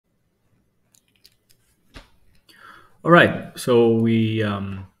All right, so we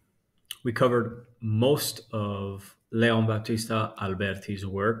covered most of Leon Battista Alberti's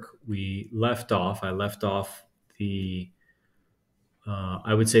work. I left off the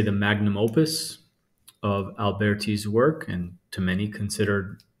I would say the magnum opus of Alberti's work, and to many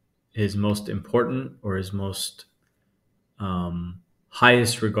considered his most important or his most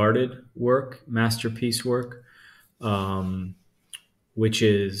highest regarded work, masterpiece work, um, which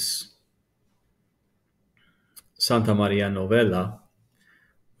is Santa Maria Novella,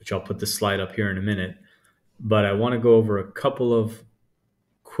 which I'll put the slide up here in a minute. But I want to go over a couple of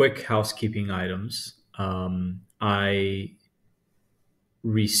quick housekeeping items. I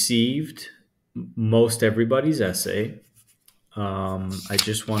received most everybody's essay. I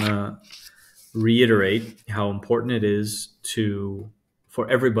just want to reiterate how important it is for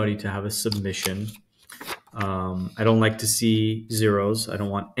everybody to have a submission. I don't like to see zeros. I don't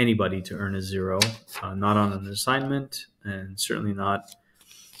want anybody to earn a zero, not on an assignment, and certainly not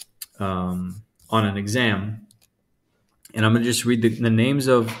on an exam. And I'm going to just read the names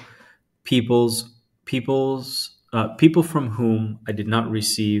of people from whom I did not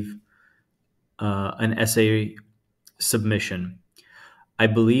receive an essay submission. I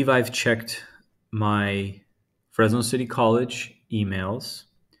believe I've checked my Fresno City College emails.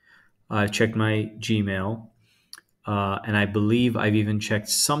 I've checked my Gmail. And I believe I've even checked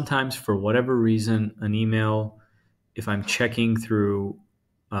sometimes, for whatever reason, an email, if I'm checking through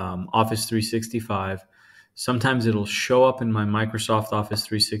Office 365, sometimes it'll show up in my Microsoft Office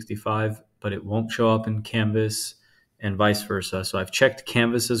 365, but it won't show up in Canvas, and vice versa. So I've checked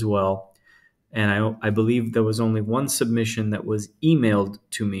Canvas as well. And I believe there was only one submission that was emailed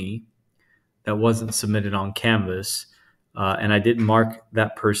to me that wasn't submitted on Canvas. And I did mark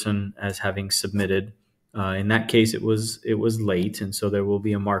that person as having submitted. In that case, it was late, and so there will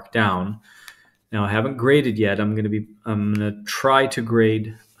be a mark down. Now, I haven't graded yet. I'm gonna try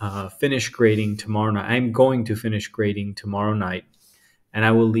to finish grading tomorrow night. I'm going to finish grading tomorrow night, and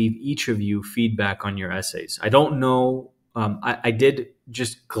I will leave each of you feedback on your essays. I don't know. I did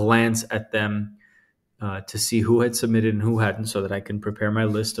just glance at them to see who had submitted and who hadn't, so that I can prepare my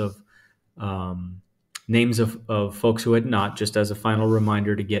list of names of folks who had not, just as a final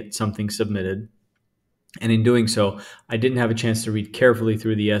reminder to get something submitted. And in doing so, I didn't have a chance to read carefully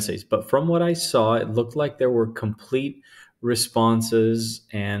through the essays. But from what I saw, it looked like there were complete responses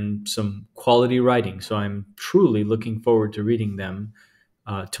and some quality writing. So I'm truly looking forward to reading them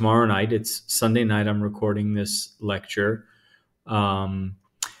tomorrow night. It's Sunday night. I'm recording this lecture. And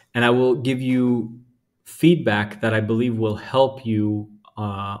I will give you feedback that I believe will help you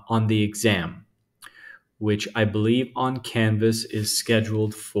on the exam, which I believe on Canvas is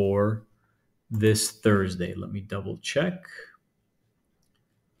scheduled for this Thursday. Let me double check.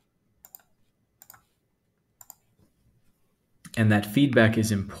 And that feedback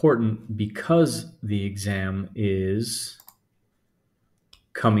is important because the exam is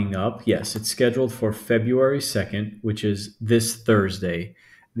coming up. Yes, it's scheduled for February 2nd, which is this Thursday.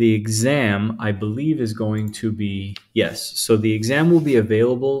 The exam, I believe, is going to be, yes, so the exam will be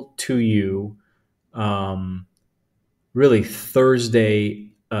available to you really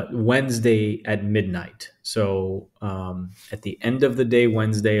Wednesday at midnight. So at the end of the day,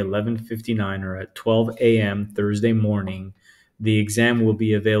 Wednesday, 11:59, or at 12 a.m. Thursday morning, the exam will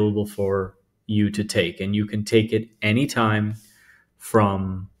be available for you to take. And you can take it anytime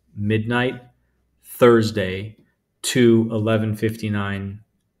from midnight Thursday to 11:59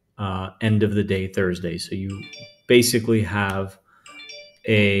 end of the day Thursday. So you basically have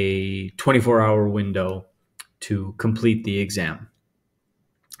a 24-hour window to complete the exam.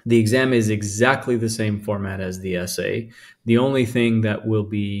 The exam is exactly the same format as the essay. The only thing that will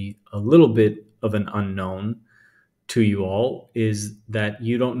be a little bit of an unknown to you all is that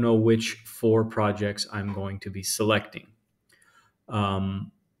you don't know which 4 projects I'm going to be selecting.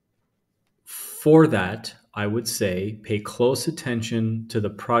 For that, I would say pay close attention to the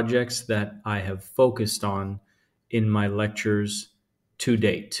projects that I have focused on in my lectures to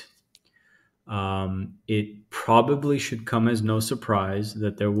date. It probably should come as no surprise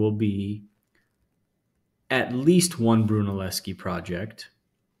that there will be at least one Brunelleschi project.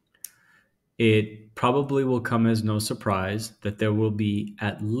 It probably will come as no surprise that there will be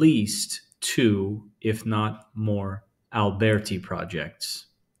at least 2, if not more, Alberti projects.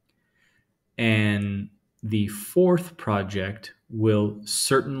 And the 4th project will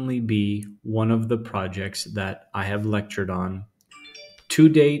certainly be one of the projects that I have lectured on to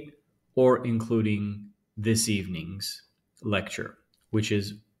date, or including this evening's lecture, which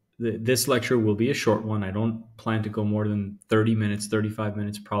is, this lecture will be a short one. I don't plan to go more than 30 minutes, 35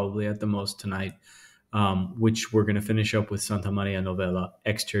 minutes probably at the most tonight. which we're going to finish up with Santa Maria Novella,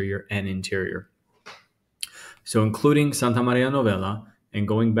 exterior and interior. So including Santa Maria Novella and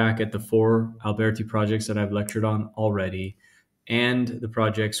going back at the 4 Alberti projects that I've lectured on already, and the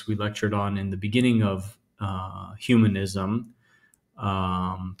projects we lectured on in the beginning of humanism,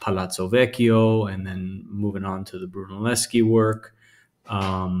 Palazzo Vecchio, and then moving on to the Brunelleschi work,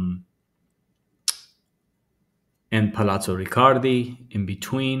 and Palazzo Riccardi in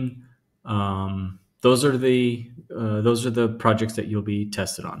between. Those are the projects that you'll be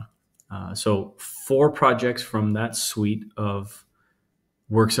tested on. So 4 projects from that suite of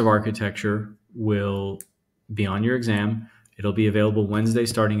works of architecture will be on your exam. It'll be available Wednesday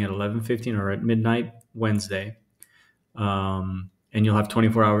starting at 11:15 or at midnight Wednesday. And you'll have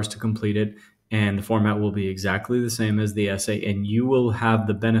 24 hours to complete it. And the format will be exactly the same as the essay. And you will have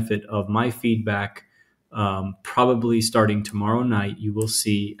the benefit of my feedback probably starting tomorrow night. You will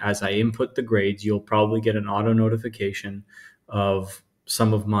see as I input the grades, you'll probably get an auto notification of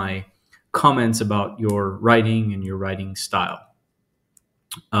some of my comments about your writing and your writing style.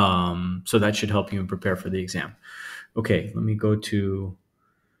 So that should help you and prepare for the exam. Okay, let me go to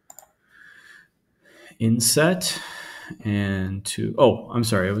inset and to, I'm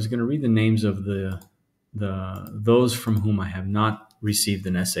sorry, I was going to read the names of those from whom I have not received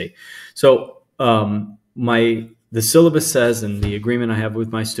an essay. So the syllabus says, and the agreement I have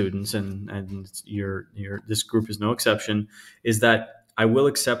with my students, and this group is no exception, is that I will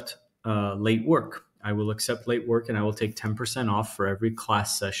accept late work. I will accept late work, and I will take 10% off for every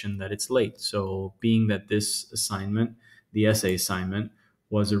class session that it's late. So being that this assignment, the essay assignment,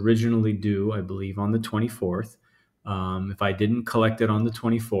 was originally due, I believe, on the 24th. If I didn't collect it on the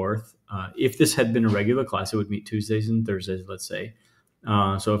 24th, if this had been a regular class, it would meet Tuesdays and Thursdays, let's say.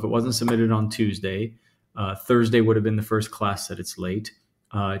 So if it wasn't submitted on Tuesday, Thursday would have been the first class that it's late.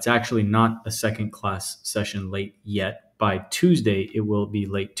 It's actually not a second class session late yet. By Tuesday, it will be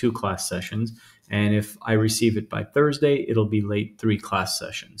late 2 class sessions. And if I receive it by Thursday, it'll be late 3 class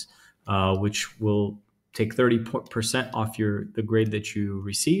sessions, which will take 30% off the grade that you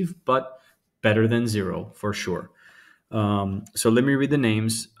receive, but better than 0 for sure. So let me read the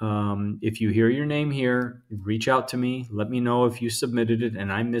names. If you hear your name here, reach out to me. Let me know if you submitted it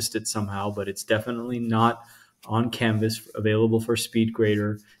and I missed it somehow, but it's definitely not on Canvas, available for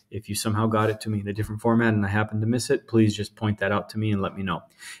SpeedGrader. If you somehow got it to me in a different format and I happen to miss it, please just point that out to me and let me know.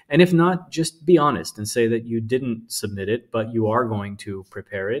 And if not, just be honest and say that you didn't submit it, but you are going to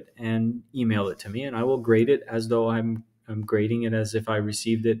prepare it and email it to me, and I will grade it as though I'm grading it as if I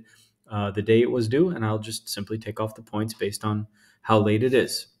received it the day it was due, and I'll just simply take off the points based on how late it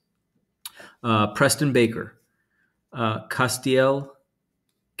is. Preston Baker, Castiel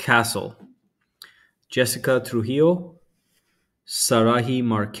Castle, Jessica Trujillo, Sarahi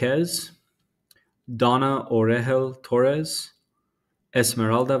Marquez, Donna Orejel Torres,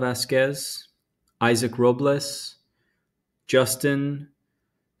 Esmeralda Vasquez, Isaac Robles, Justin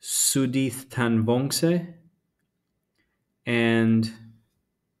Sudith Tanvongse, and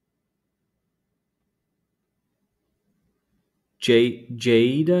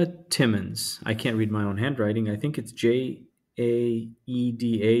Jada Timmons. I can't read my own handwriting. I think it's Jaeda,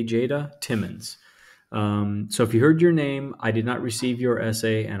 Jada Timmons. So if you heard your name, I did not receive your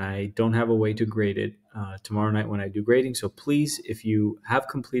essay and I don't have a way to grade it tomorrow night when I do grading. So please, if you have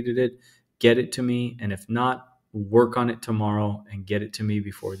completed it, get it to me. And if not, work on it tomorrow and get it to me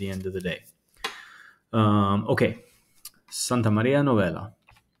before the end of the day. Okay. Santa Maria Novella.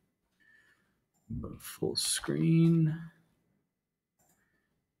 Full screen.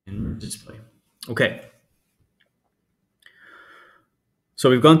 And display. Okay. So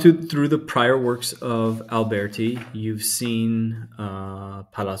we've gone through the prior works of Alberti. You've seen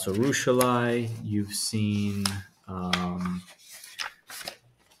Palazzo Rucellai. You've seen, let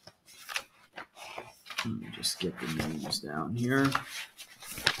me just get the names down here.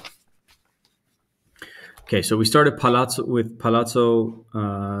 Okay, so we started with Palazzo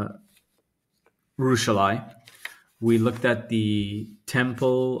Rucellai. We looked at the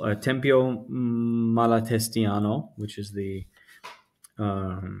Tempio Malatestiano, which is the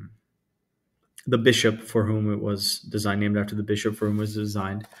bishop for whom it was designed, named after the bishop for whom it was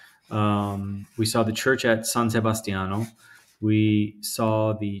designed. We saw the church at San Sebastiano. We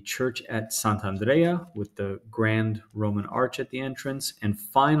saw the church at Sant'Andrea with the grand Roman arch at the entrance. And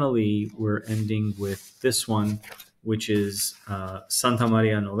finally, we're ending with this one, which is Santa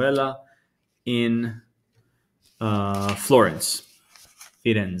Maria Novella in Florence,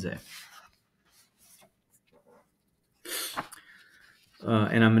 Firenze.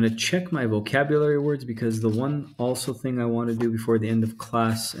 And I'm going to check my vocabulary words because the one also thing I want to do before the end of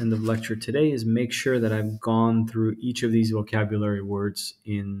class, end of lecture today is make sure that I've gone through each of these vocabulary words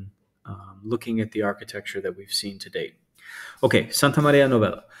in looking at the architecture that we've seen to date. Okay, Santa Maria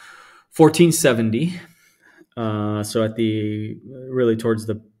Novella, 1470. So at the really towards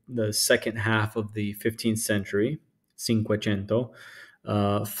the second half of the 15th century, Cinquecento,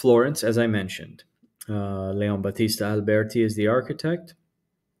 Florence, as I mentioned. Leon Battista Alberti is the architect.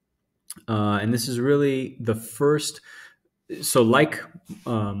 And this is really the first. So, like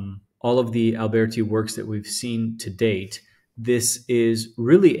all of the Alberti works that we've seen to date, this is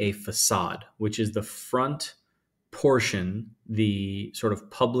really a facade, which is the front portion, the sort of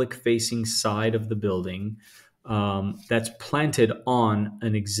public facing side of the building that's planted on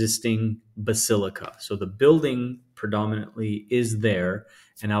an existing basilica. So the building predominantly is there,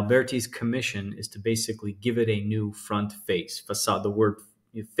 and Alberti's commission is to basically give it a new front face. Facade, the word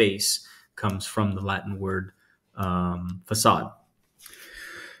face comes from the Latin word facade.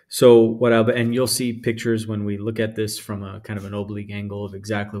 So and you'll see pictures when we look at this from a kind of an oblique angle of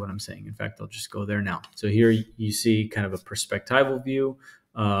exactly what I'm saying. In fact, I'll just go there now. So here you see kind of a perspectival view.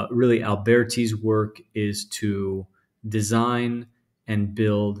 Really, Alberti's work is to design and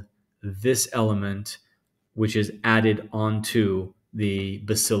build this element, which is added onto the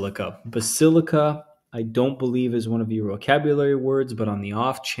basilica. Basilica, I don't believe is one of your vocabulary words, but on the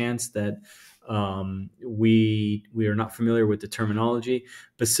off chance that we are not familiar with the terminology,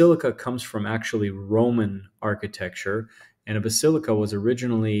 basilica comes from actually Roman architecture, and a basilica was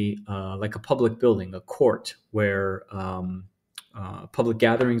originally like a public building, a court where public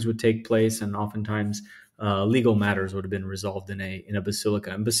gatherings would take place, and oftentimes legal matters would have been resolved in a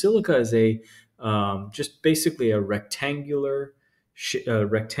basilica. And basilica is just basically a rectangular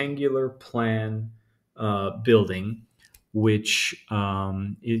plan building, which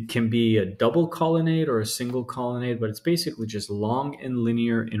it can be a double colonnade or a single colonnade, but it's basically just long and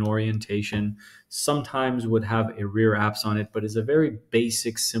linear in orientation. Sometimes would have a rear apse on it, but is a very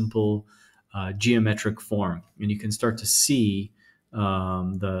basic, simple geometric form. And you can start to see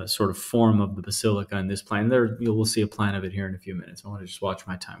the sort of form of the basilica in this plan. There, we'll see a plan of it here in a few minutes. I want to just watch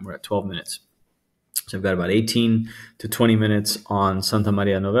my time. We're at 12 minutes. So I've got about 18 to 20 minutes on Santa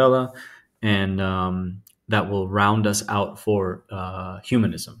Maria Novella, and that will round us out for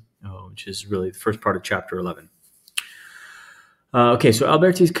humanism, which is really the first part of chapter 11. Okay, so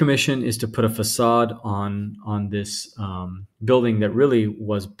Alberti's commission is to put a facade on this building that really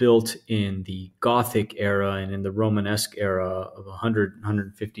was built in the Gothic era and in the Romanesque era of 100,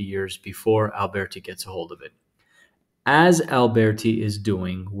 150 years before Alberti gets a hold of it. As Alberti is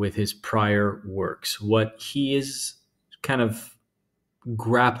doing with his prior works, what he is kind of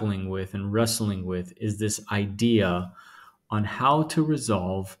grappling with and wrestling with is this idea on how to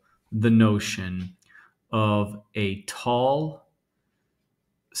resolve the notion of a tall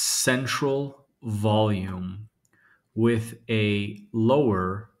central volume with a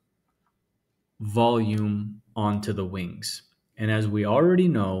lower volume onto the wings. And as we already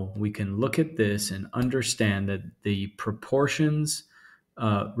know, we can look at this and understand that the proportions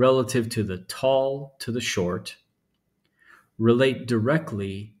relative to the tall to the short relate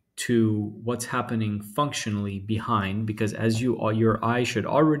directly to what's happening functionally behind, because as your eye should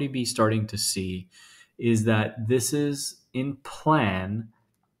already be starting to see, is that this is in plan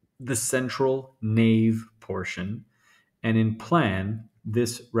the central nave portion, and in plan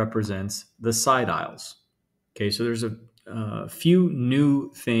this represents the side aisles. Okay, so there's a few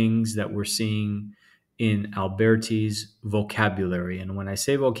new things that we're seeing in Alberti's vocabulary, and when I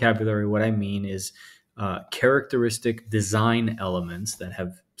say vocabulary, what I mean is characteristic design elements that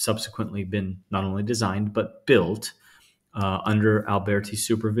have subsequently been not only designed but built under Alberti's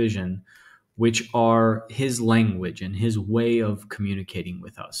supervision, which are his language and his way of communicating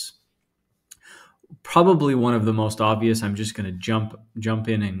with us. Probably one of the most obvious, I'm just going to jump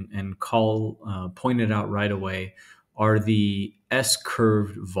in and point it out right away, are the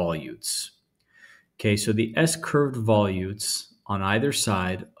S-curved volutes. Okay, so the S-curved volutes on either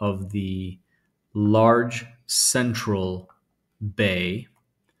side of the large central bay,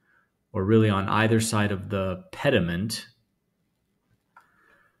 or really on either side of the pediment.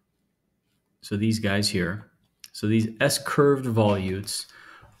 So these guys here. So these S-curved volutes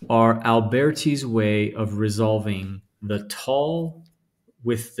are Alberti's way of resolving the tall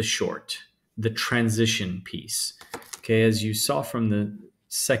with the short, the transition piece. Okay, as you saw from the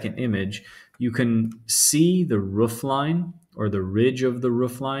second image, you can see the roof line or the ridge of the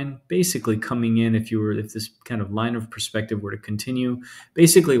roof line, basically coming in, if this kind of line of perspective were to continue,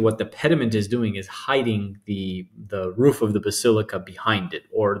 basically what the pediment is doing is hiding the roof of the basilica behind it,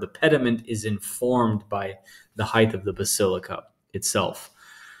 or the pediment is informed by the height of the basilica itself.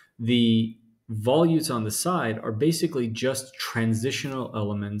 The volutes on the side are basically just transitional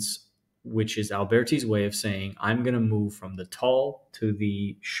elements, which is Alberti's way of saying, I'm going to move from the tall to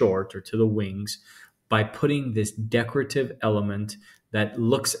the short, or to the wings, by putting this decorative element that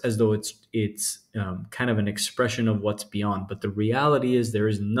looks as though it's kind of an expression of what's beyond. But the reality is there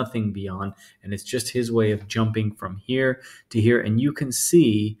is nothing beyond, and it's just his way of jumping from here to here. And you can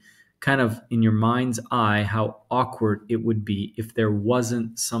see kind of in your mind's eye how awkward it would be if there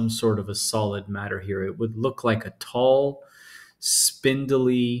wasn't some sort of a solid matter here. It would look like a tall,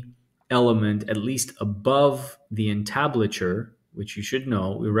 spindly element, at least above the entablature, which you should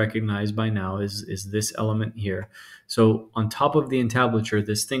know, we recognize by now is this element here. So on top of the entablature,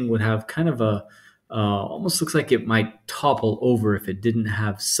 this thing would have kind of a, almost looks like it might topple over if it didn't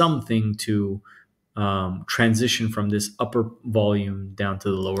have something to transition from this upper volume down to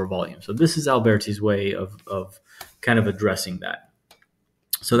the lower volume. So this is Alberti's way of kind of addressing that.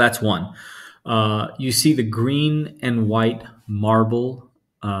 So that's one. You see the green and white marble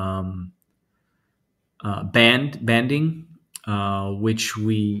banding, which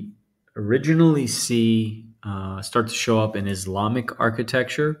we originally see start to show up in Islamic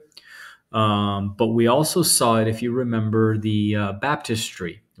architecture. But we also saw it, if you remember, the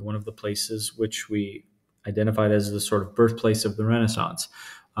baptistry, one of the places which we identified as the sort of birthplace of the Renaissance.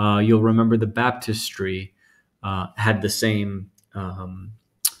 You'll remember the baptistry had the same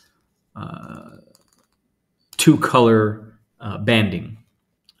two-color banding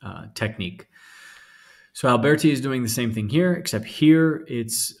technique. So Alberti is doing the same thing here, except here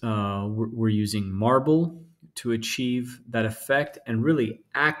it's we're using marble to achieve that effect and really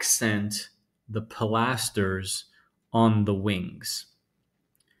accent the pilasters on the wings.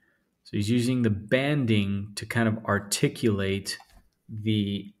 So he's using the banding to kind of articulate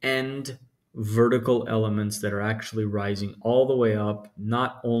the end vertical elements that are actually rising all the way up,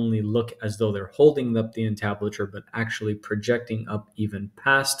 not only look as though they're holding up the entablature, but actually projecting up even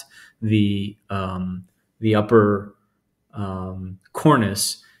past the upper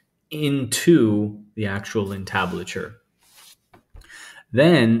cornice into the actual entablature.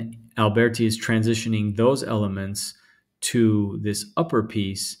 Then Alberti is transitioning those elements to this upper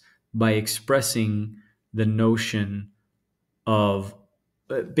piece by expressing the notion of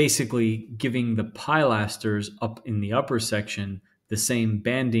basically giving the pilasters up in the upper section the same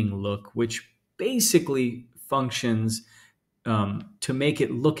banding look, which basically functions to make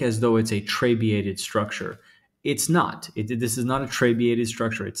it look as though it's a trabeated structure. It's not. This is not a trabeated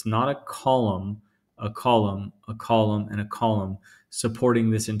structure. It's not a column, a column, a column, and a column supporting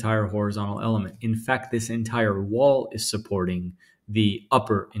this entire horizontal element. In fact, this entire wall is supporting the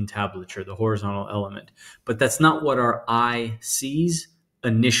upper entablature, the horizontal element. But that's not what our eye sees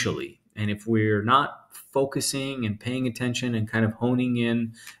initially. And if we're not focusing and paying attention and kind of honing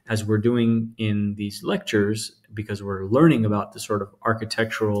in as we're doing in these lectures, because we're learning about the sort of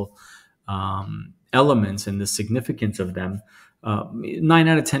architectural elements and the significance of them, 9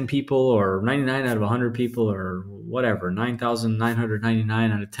 out of 10 people, or 99 out of 100 people, or whatever,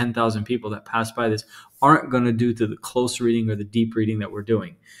 9,999 out of 10,000 people that pass by this aren't going to do to the close reading or the deep reading that we're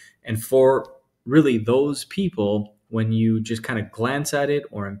doing. And for really those people, when you just kind of glance at it,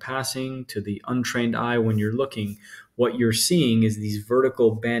 or in passing to the untrained eye when you're looking, what you're seeing is these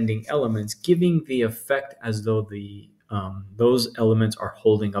vertical banding elements giving the effect as though those elements are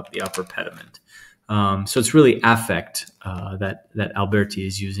holding up the upper pediment. So it's really affect that Alberti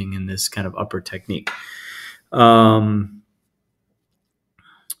is using in this kind of upper technique.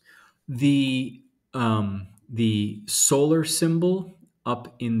 The solar symbol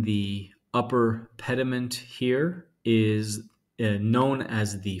up in the upper pediment here is known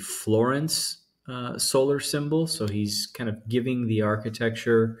as the Florence solar symbol. So he's kind of giving the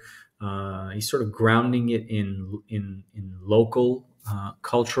architecture, he's sort of grounding it in local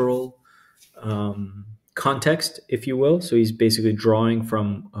cultural context, if you will. So he's basically drawing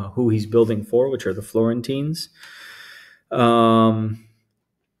from who he's building for, which are the Florentines. We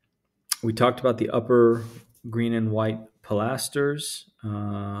talked about the upper green and white pilasters.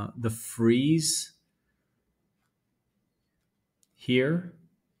 The frieze here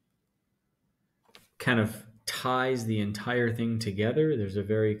kind of ties the entire thing together. There's a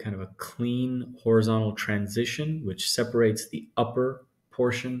very kind of a clean horizontal transition which separates the upper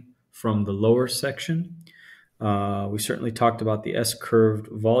portion from the lower section. We certainly talked about the S-curved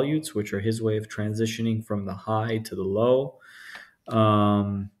volutes, which are his way of transitioning from the high to the low.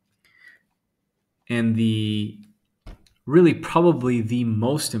 And really probably the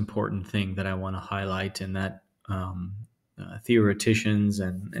most important thing that I want to highlight, and that theoreticians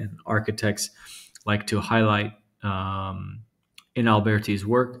and architects like to highlight in Alberti's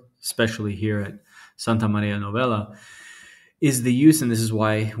work, especially here at Santa Maria Novella, is the use, and this is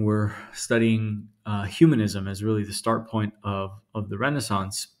why we're studying humanism as really the start point of the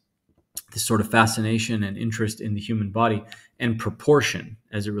Renaissance, this sort of fascination and interest in the human body and proportion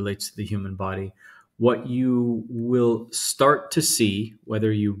as it relates to the human body. What you will start to see,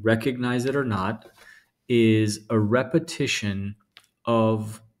 whether you recognize it or not, is a repetition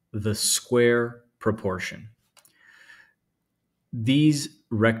of the square proportion. These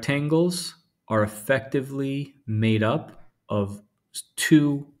rectangles are effectively made up of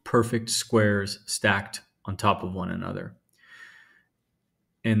two perfect squares stacked on top of one another.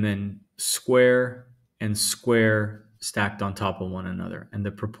 And then square and square stacked on top of one another. And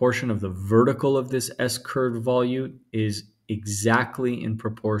the proportion of the vertical of this S-curved volute is exactly in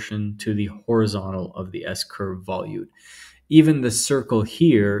proportion to the horizontal of the S-curved volute. Even the circle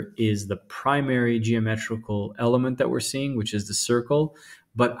here is the primary geometrical element that we're seeing, which is the circle,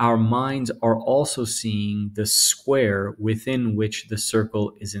 but our minds are also seeing the square within which the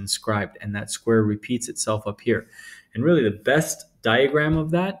circle is inscribed, and that square repeats itself up here. And really the best diagram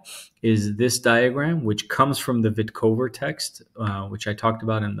of that is this diagram, which comes from the Vitkover text, which I talked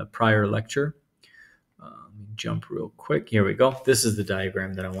about in the prior lecture. Let me jump real quick. Here we go. This is the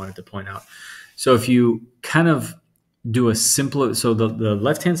diagram that I wanted to point out. So if you kind of do a simpler, so the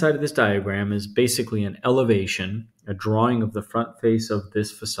left-hand side of this diagram is basically an elevation, a drawing of the front face of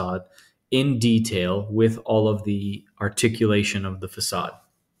this facade in detail with all of the articulation of the facade.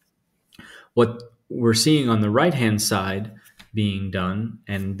 What we're seeing on the right-hand side being done,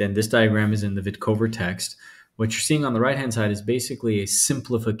 and then this diagram is in the Vitkover text, what you're seeing on the right-hand side is basically a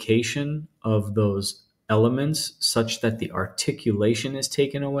simplification of those elements such that the articulation is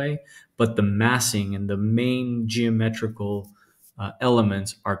taken away, but the massing and the main geometrical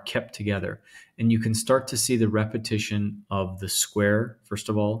elements are kept together. And you can start to see the repetition of the square, first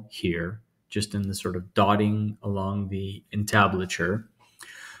of all, here, just in the sort of dotting along the entablature.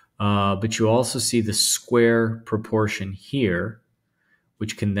 But you also see the square proportion here,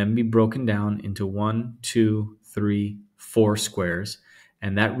 which can then be broken down into 1, 2, 3, 4 squares.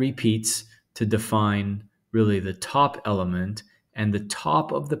 And that repeats to define really the top element. And the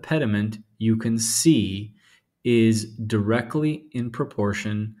top of the pediment, you can see, is directly in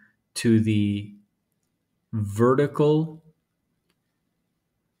proportion to the vertical.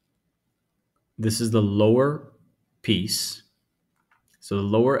 This is the lower piece. So the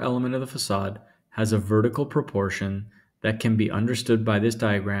lower element of the facade has a vertical proportion that can be understood by this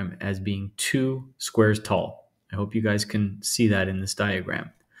diagram as being 2 squares tall. I hope you guys can see that in this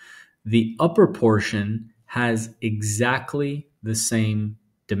diagram. The upper portion has exactly the same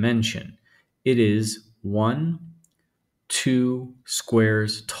dimension. It is 1, 2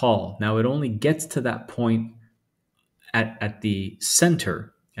 squares tall. Now it only gets to that point at the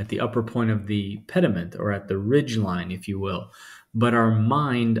center, at the upper point of the pediment, or at the ridge line, if you will. But our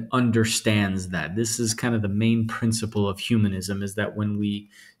mind understands that. This is kind of the main principle of humanism, is that when we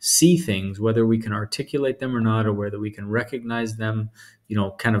see things, whether we can articulate them or not, or whether we can recognize them,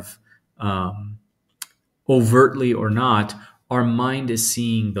 kind of overtly or not, our mind is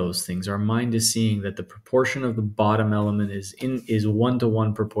seeing those things. Our mind is seeing that the proportion of the bottom element is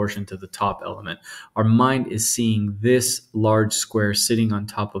 1-to-1 proportion to the top element. Our mind is seeing this large square sitting on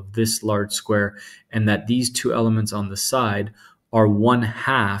top of this large square, and that these two elements on the side are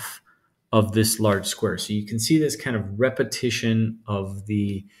 1/2 of this large square. So you can see this kind of repetition of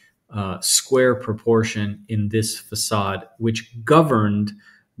the square proportion in this facade, which governed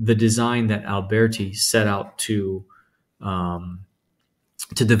the design that Alberti set out to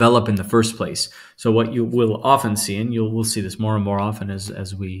develop in the first place. So what you will often see, and we'll see this more and more often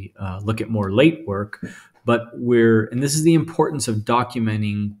as we look at more late work, and this is the importance of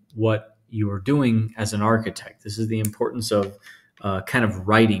documenting what you are doing as an architect. This is the importance of kind of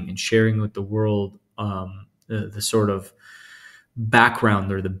writing and sharing with the world the sort of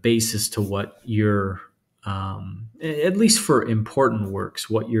background or the basis to what you're, at least for important works,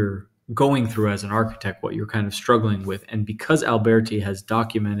 what you're going through as an architect, what you're kind of struggling with. And because Alberti has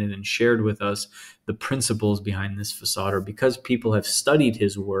documented and shared with us the principles behind this facade, or because people have studied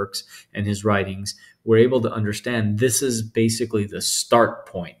his works and his writings, we're able to understand this is basically the start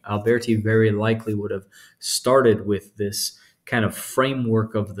point. Alberti very likely would have started with this kind of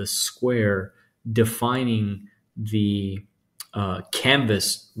framework of the square, defining the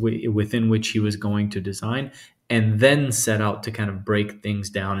canvas within which he was going to design, and then set out to kind of break things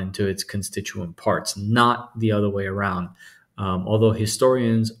down into its constituent parts, not the other way around. Although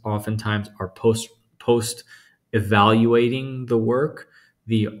historians oftentimes are post evaluating the work,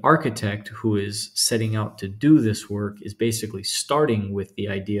 the architect who is setting out to do this work is basically starting with the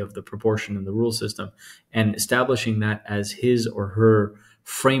idea of the proportion and the rule system and establishing that as his or her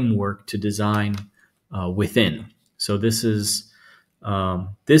framework to design within. So this is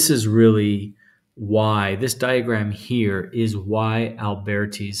really why this diagram here is why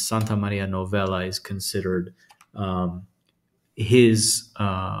Alberti's Santa Maria Novella is considered his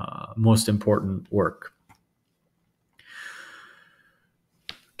most important work.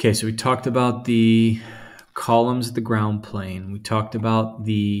 Okay, so we talked about the columns at the ground plane. We talked about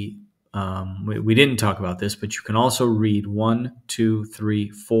the, we didn't talk about this, but you can also read 1, 2, 3,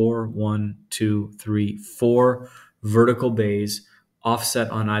 4, 1, 2, 3, 4 vertical bays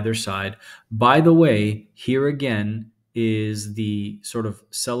offset on either side. By the way, here again is the sort of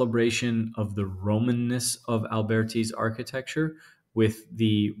celebration of the Romanness of Alberti's architecture with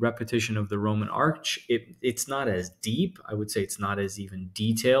the repetition of the Roman arch. It's not as deep. I would say it's not as even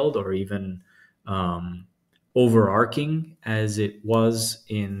detailed or even overarching as it was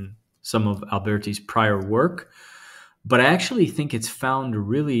in some of Alberti's prior work. But I actually think it's found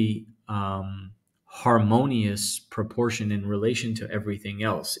really harmonious proportion in relation to everything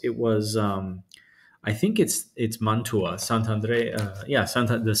else. It was, I think it's Mantua, Sant'Andrea,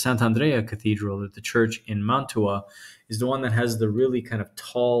 the Sant'Andrea Cathedral at the church in Mantua is the one that has the really kind of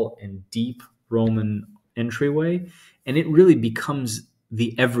tall and deep Roman entryway, and it really becomes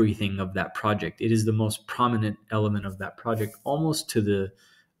the everything of that project. It is the most prominent element of that project, almost to the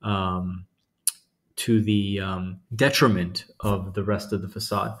detriment of the rest of the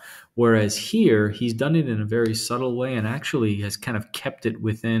facade. Whereas here, he's done it in a very subtle way and actually has kind of kept it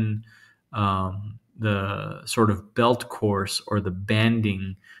within the sort of belt course or the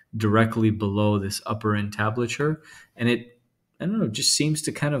banding directly below this upper entablature. And it, I don't know, just seems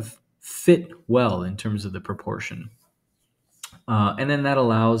to kind of fit well in terms of the proportion. And then that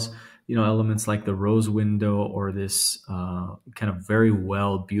allows, elements like the rose window or this kind of very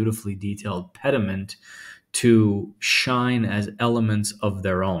well, beautifully detailed pediment to shine as elements of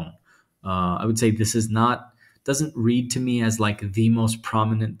their own. I would say this doesn't read to me as like the most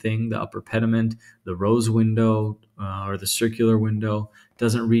prominent thing. The upper pediment, the rose window or the circular window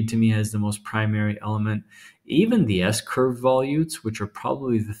doesn't read to me as the most primary element. Even the S-curve volutes, which are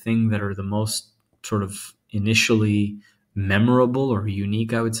probably the thing that are the most sort of initially memorable or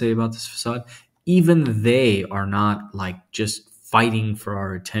unique, I would say, about this facade, even they are not like just fighting for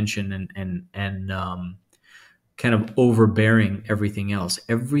our attention and kind of overbearing everything else.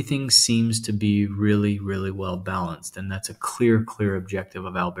 Everything seems to be really, really well balanced, and that's a clear objective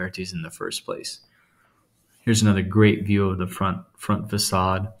of Alberti's in the first place. Here's another great view of the front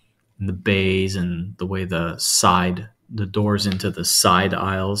facade and the bays and the way the doors into the side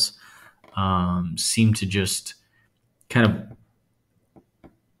aisles seem to just kind of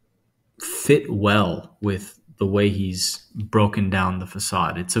fit well with the way he's broken down the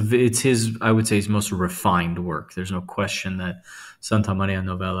facade. It's his, I would say, his most refined work. There's no question that Santa Maria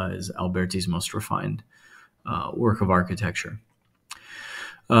Novella is Alberti's most refined work of architecture.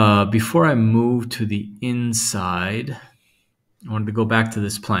 Before I move to the inside, I wanted to go back to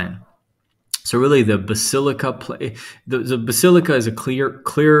this plan. So really the basilica, the basilica is a clear,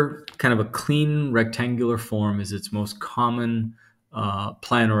 kind of a clean rectangular form is its most common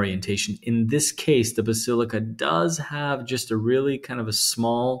plan orientation. In this case, the basilica does have just a really kind of a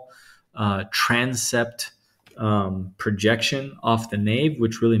small transept projection off the nave,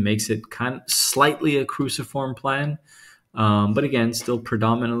 which really makes it kind of slightly a cruciform plan. But again, still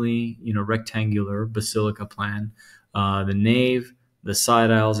predominantly, rectangular basilica plan. The nave, the side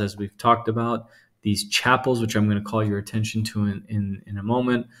aisles, as we've talked about, these chapels, which I'm going to call your attention to in a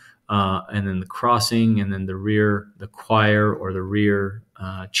moment, and then the crossing, and then the choir or the rear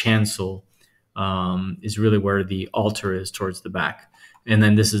chancel is really where the altar is towards the back. And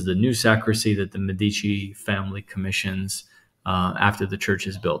then this is the new sacristy that the Medici family commissions after the church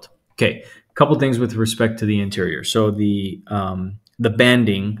is built. Okay, a couple things with respect to the interior. So the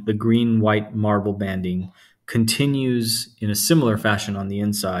banding, the green-white marble banding, continues in a similar fashion on the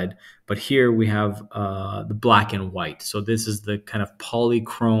inside, but here we have the black and white. So this is the kind of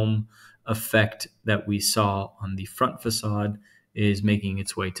polychrome effect that we saw on the front facade is making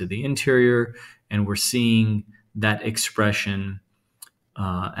its way to the interior, and we're seeing that expression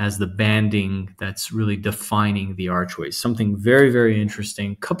as the banding that's really defining the archways. Something very, very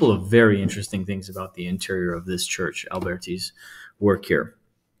interesting, couple of very interesting things about the interior of this church, Alberti's work here.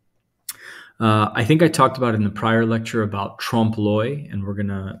 I think I talked about in the prior lecture about trompe l'oeil, and we're going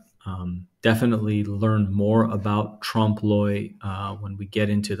to definitely learn more about trompe l'oeil when we get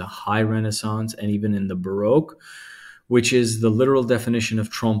into the High Renaissance and even in the Baroque, which is the literal definition of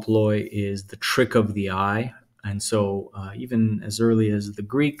trompe l'oeil is the trick of the eye. And so even as early as the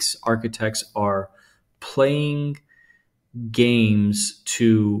Greeks, architects are playing games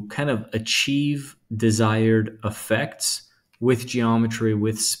to kind of achieve desired effects with geometry,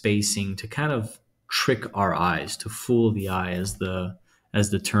 with spacing, to kind of trick our eyes, to fool the eye, as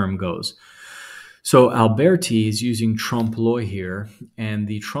the term goes. So Alberti is using trompe l'oeil here, and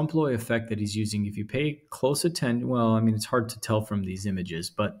the trompe l'oeil effect that he's using, if you pay close attention, well, I mean, it's hard to tell from these images,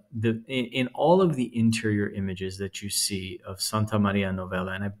 but in all of the interior images that you see of Santa Maria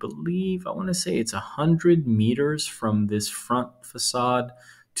Novella, and I believe, I want to say it's 100 meters from this front facade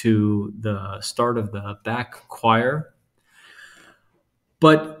to the start of the back choir,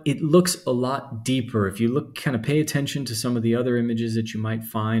 but it looks a lot deeper. If you look, kind of pay attention to some of the other images that you might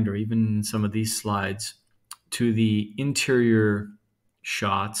find, or even some of these slides, to the interior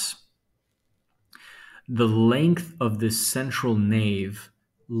shots, the length of this central nave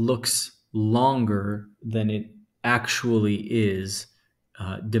looks longer than it actually is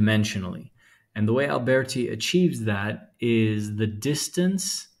dimensionally. And the way Alberti achieves that is the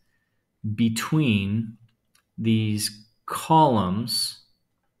distance between these columns,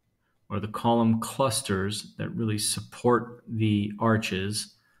 or the column clusters that really support the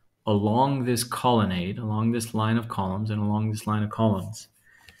arches, along this colonnade, along this line of columns and along this line of columns,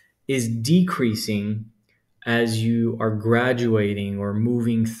 is decreasing as you are graduating or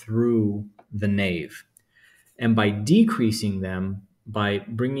moving through the nave. And by decreasing them, by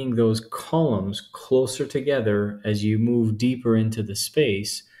bringing those columns closer together as you move deeper into the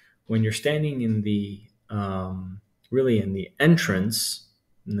space, when you're standing in the really in the entrance,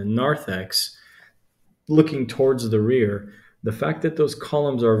 in the narthex, looking towards the rear, the fact that those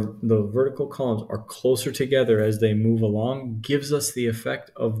columns are, the vertical columns are closer together as they move along, gives us the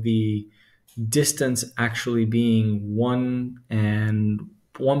effect of the distance actually being 1 and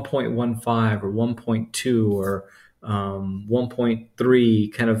 1.15 or 1.2 or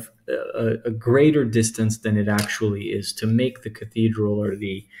 1.3, kind of a greater distance than it actually is, to make the cathedral or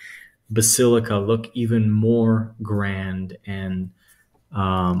the basilica look even more grand and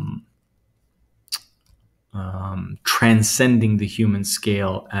transcending the human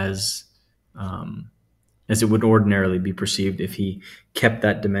scale as it would ordinarily be perceived if he kept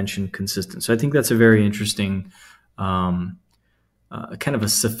that dimension consistent. So I think that's a very interesting kind of a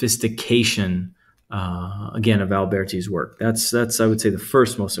sophistication again of Alberti's work. That's I would say the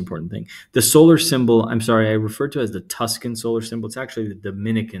first most important thing. The solar symbol, I'm sorry, I referred to as the Tuscan solar symbol. It's actually the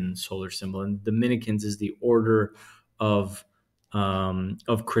Dominican solar symbol, and Dominicans is the order of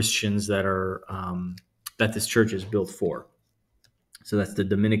Christians that are that this church is built for. So that's the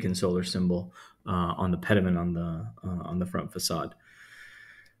Dominican solar symbol on the pediment on the front facade.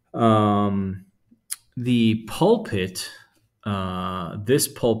 The pulpit, this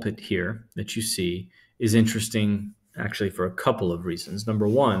pulpit here that you see, is interesting actually for a couple of reasons. Number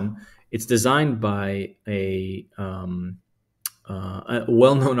one, it's designed by a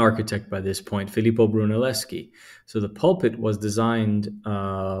well-known architect by this point, Filippo Brunelleschi. So the pulpit was designed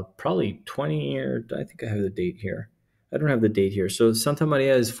probably 20 years. I think I have the date here. I don't have the date here. So Santa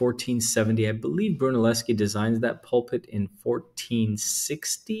Maria is 1470. I believe Brunelleschi designs that pulpit in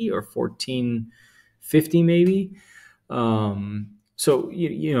 1460 or 1450 maybe. So,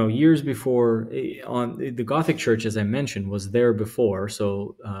 you know, years before, on the Gothic church, as I mentioned, was there before.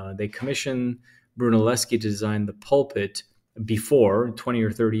 So they commissioned Brunelleschi to design the pulpit before, 20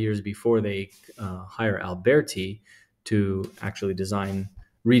 or 30 years before they hire Alberti to actually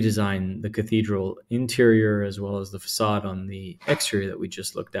redesign the cathedral interior as well as the facade on the exterior that we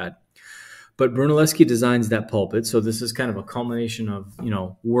just looked at. But Brunelleschi designs that pulpit. So this is kind of a culmination of, you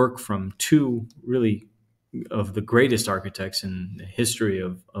know, work from two really of the greatest architects in the history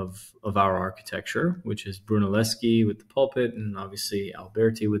of our architecture, which is Brunelleschi with the pulpit, and obviously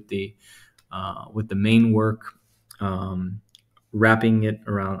Alberti with the main work, wrapping it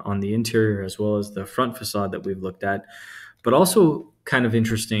around on the interior as well as the front facade that we've looked at. But also kind of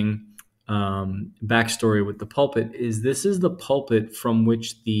interesting backstory with the pulpit is this is the pulpit from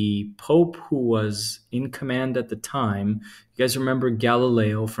which the Pope who was in command at the time, you guys remember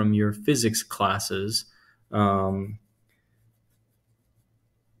Galileo from your physics classes. Was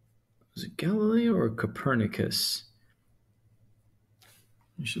it Galileo or Copernicus?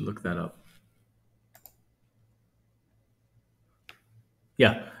 You should look that up.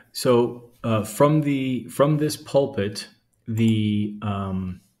 Yeah. So from this pulpit, the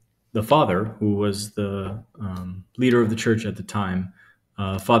the father, who was the leader of the church at the time,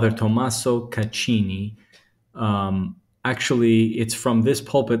 Father Tommaso Caccini, actually, it's from this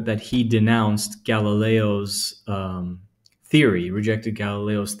pulpit that he denounced Galileo's theory, rejected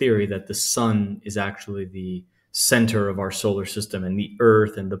Galileo's theory that the sun is actually the center of our solar system and the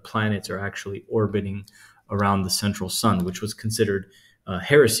Earth and the planets are actually orbiting around the central sun, which was considered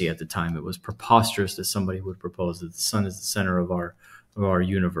heresy at the time. It was preposterous that somebody would propose that the sun is the center of our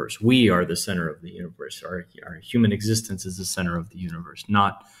universe. We are the center of the universe. Our human existence is the center of the universe,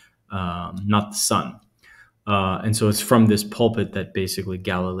 not the sun. And so it's from this pulpit that basically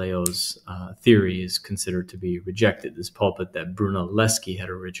Galileo's theory is considered to be rejected, this pulpit that Brunelleschi had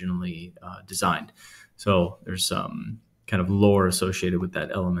originally designed. So there's kind of lore associated with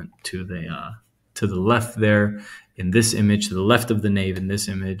that element to the left there in this image, to the left of the nave in this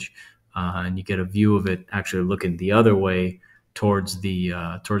image, and you get a view of it actually looking the other way towards the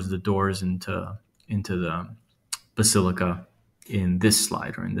doors into the basilica in this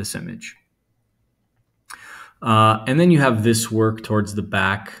slide or in this image. And then you have this work towards the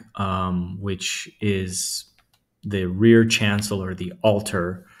back, which is the rear chancel or the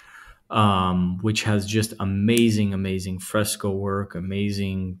altar, which has just amazing fresco work,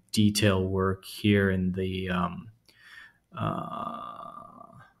 amazing detail work here in the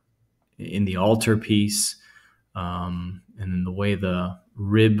altarpiece, and then the way the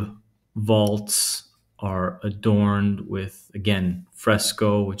rib vaults are adorned with, again,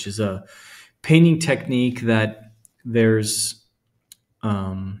 fresco, which is a painting technique that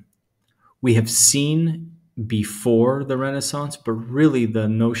we have seen before the Renaissance, but really the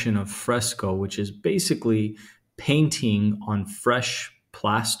notion of fresco, which is basically painting on fresh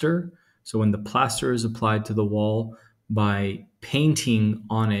plaster. So when the plaster is applied to the wall, by painting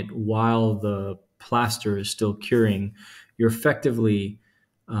on it while the plaster is still curing, you're effectively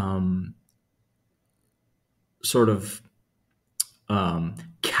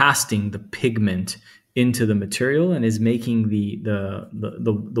casting the pigment into the material and is making the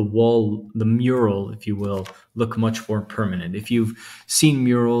wall, the mural, if you will, look much more permanent. If you've seen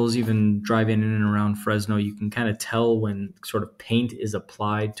murals, even driving in and around Fresno, you can kind of tell when sort of paint is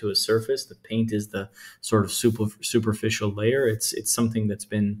applied to a surface. The paint is the sort of superficial layer. It's something that's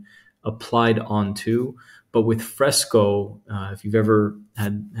been applied onto. But with fresco, if you've ever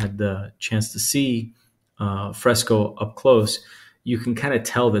had the chance to see fresco up close, you can kind of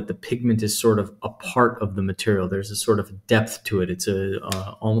tell that the pigment is sort of a part of the material. There's a sort of depth to it. It's a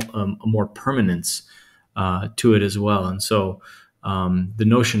more permanence to it as well. And so the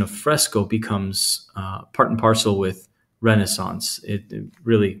notion of fresco becomes part and parcel with Renaissance. It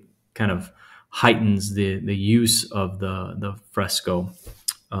really kind of heightens the use of the fresco.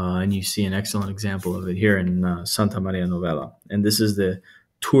 And you see an excellent example of it here in Santa Maria Novella. And this is the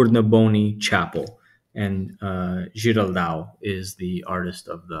Tourneboni Chapel. And Giraldao is the artist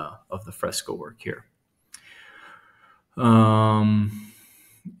of the fresco work here. And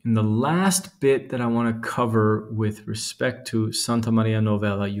the last bit that I want to cover with respect to Santa Maria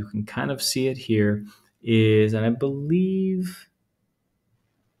Novella, you can kind of see it here, is, and I believe,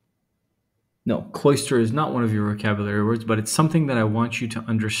 no, cloister is not one of your vocabulary words, but it's something that I want you to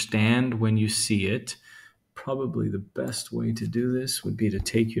understand when you see it. Probably the best way to do this would be to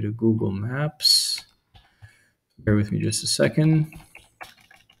take you to Google Maps. Bear with me just a second.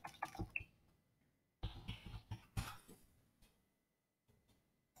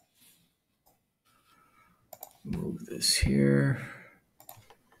 Move this here.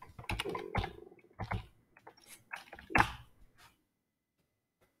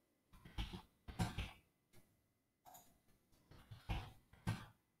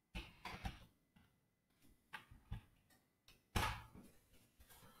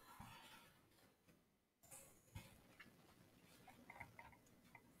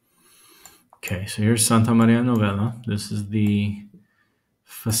 Okay, so here's Santa Maria Novella. This is the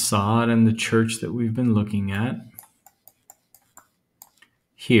facade and the church that we've been looking at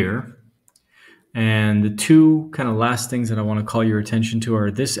here. And the two kind of last things that I want to call your attention to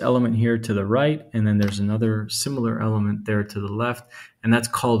are this element here to the right, and then there's another similar element there to the left, and that's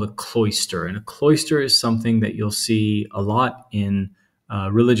called a cloister. And a cloister is something that you'll see a lot in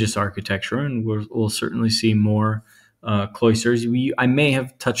religious architecture, and we'll certainly see more cloisters. I may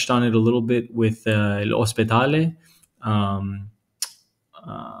have touched on it a little bit with L'Ospedale, one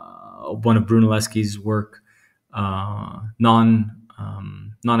of Brunelleschi's work,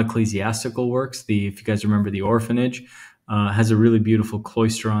 non-ecclesiastical works. If you guys remember the orphanage, has a really beautiful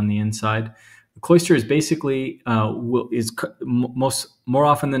cloister on the inside. The cloister is basically more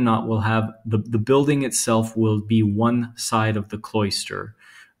often than not will have the building itself will be one side of the cloister.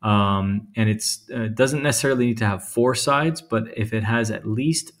 And it doesn't necessarily need to have 4 sides, but if it has at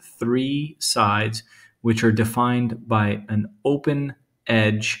least 3 sides, which are defined by an open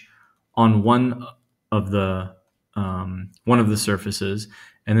edge on one of the surfaces,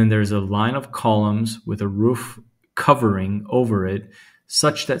 and then there's a line of columns with a roof covering over it,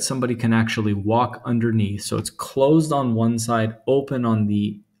 such that somebody can actually walk underneath. So it's closed on one side, open on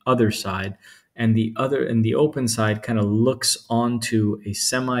the other side, and the open side kind of looks onto a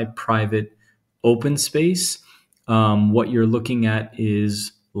semi-private open space. What you're looking at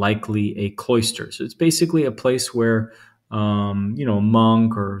is likely a cloister. So it's basically a place where a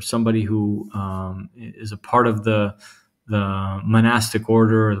monk or somebody who is a part of the monastic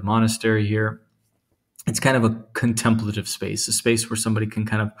order or the monastery here. It's kind of a contemplative space, a space where somebody can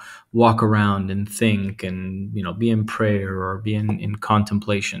kind of walk around and think and, be in prayer or be in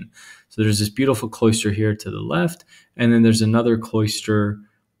contemplation. So there's this beautiful cloister here to the left, and then there's another cloister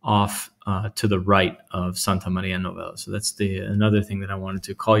off to the right of Santa Maria Novella. So that's another thing that I wanted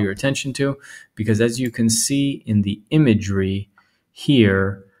to call your attention to, because as you can see in the imagery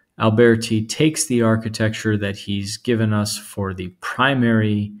here, Alberti takes the architecture that he's given us for the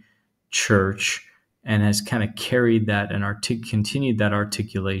primary church and has kind of carried that and continued that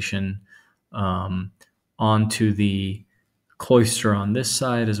articulation onto the cloister on this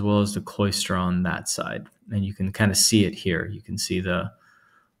side as well as the cloister on that side. And you can kind of see it here. You can see the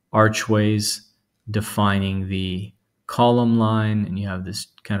archways defining the column line, and you have this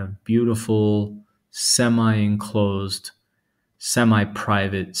kind of beautiful semi-enclosed,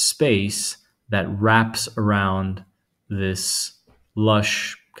 semi-private space that wraps around this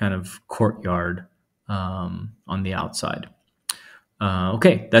lush kind of courtyard on the outside.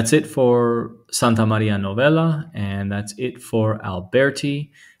 Okay, that's it for Santa Maria Novella, and that's it for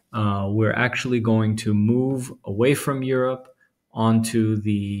Alberti. We're actually going to move away from Europe onto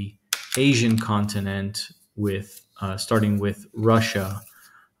the Asian continent with starting with Russia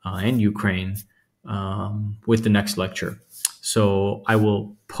and Ukraine with the next lecture. So I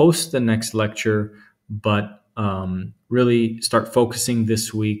will post the next lecture, but really start focusing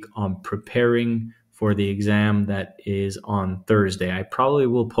this week on preparing for the exam that is on Thursday. I probably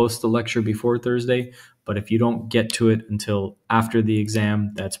will post the lecture before Thursday, but if you don't get to it until after the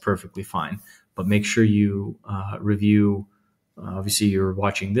exam, that's perfectly fine. But make sure you review, obviously you're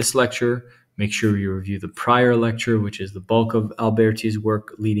watching this lecture, make sure you review the prior lecture, which is the bulk of Alberti's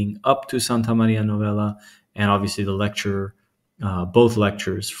work leading up to Santa Maria Novella, and obviously the lecture, both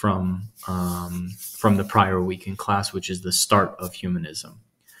lectures from the prior week in class, which is the start of humanism.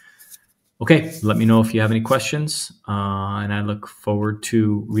 Okay, let me know if you have any questions, and I look forward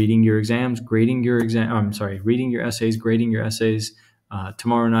to reading your exams, reading your essays, grading your essays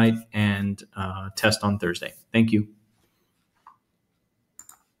tomorrow night, and test on Thursday. Thank you.